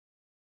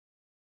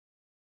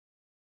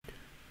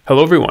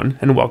Hello everyone,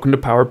 and welcome to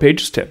Power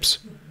Pages Tips.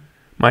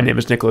 My name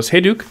is Nicholas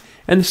Hayduke,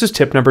 and this is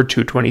tip number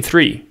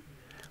 223,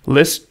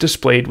 List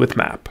displayed with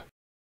map.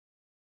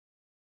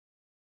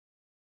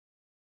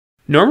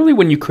 Normally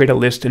when you create a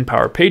list in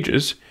Power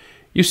Pages,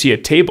 you see a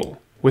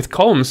table with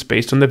columns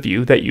based on the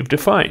view that you've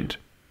defined.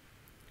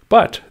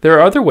 But there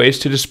are other ways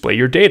to display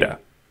your data.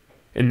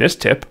 In this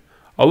tip,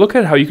 I'll look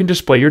at how you can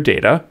display your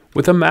data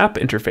with a map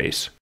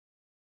interface.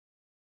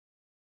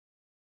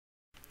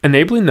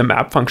 Enabling the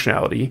map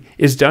functionality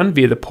is done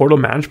via the Portal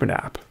Management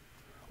app.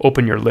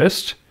 Open your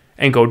list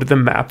and go to the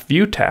Map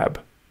View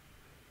tab.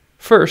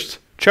 First,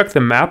 check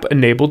the Map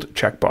Enabled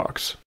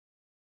checkbox.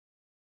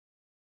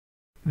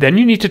 Then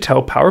you need to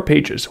tell Power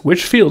Pages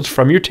which fields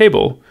from your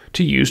table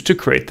to use to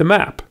create the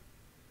map.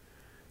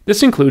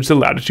 This includes the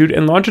latitude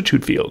and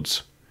longitude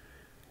fields.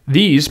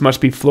 These must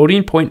be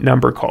floating point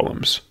number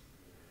columns.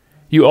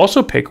 You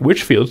also pick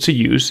which fields to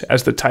use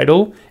as the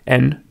title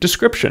and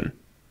description.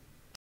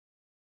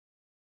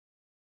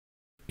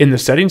 In the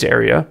Settings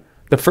area,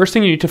 the first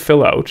thing you need to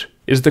fill out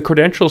is the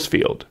Credentials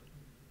field.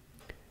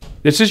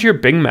 This is your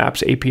Bing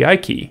Maps API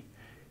key,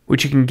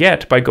 which you can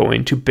get by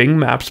going to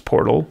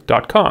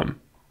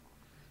bingmapsportal.com.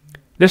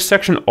 This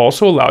section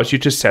also allows you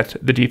to set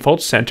the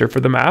default center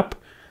for the map,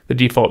 the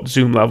default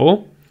zoom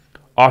level,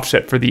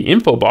 offset for the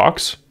info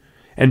box,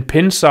 and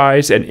pin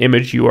size and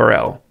image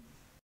URL.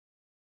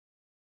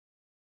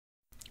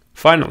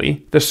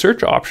 Finally, the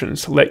search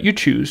options let you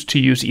choose to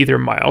use either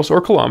miles or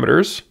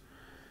kilometers,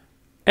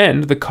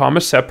 and the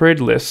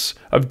comma-separated lists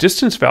of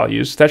distance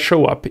values that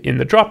show up in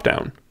the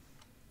dropdown.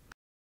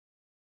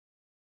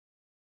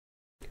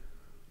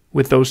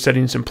 With those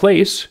settings in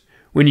place,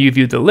 when you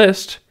view the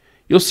list,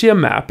 you'll see a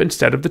map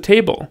instead of the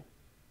table.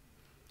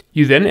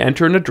 You then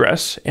enter an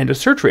address and a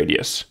search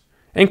radius,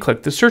 and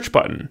click the search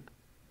button.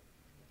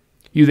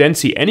 You then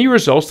see any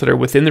results that are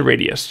within the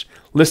radius,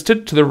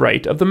 listed to the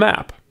right of the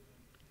map.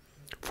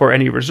 For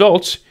any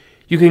results,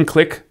 you can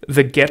click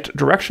the Get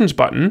Directions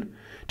button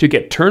to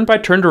get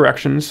turn-by-turn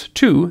directions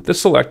to the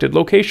selected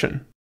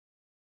location.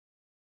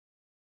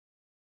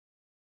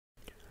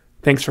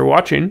 Thanks for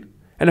watching,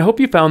 and I hope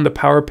you found the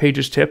Power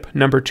Pages tip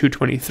number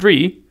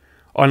 223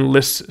 on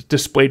lists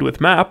displayed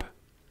with map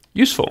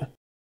useful.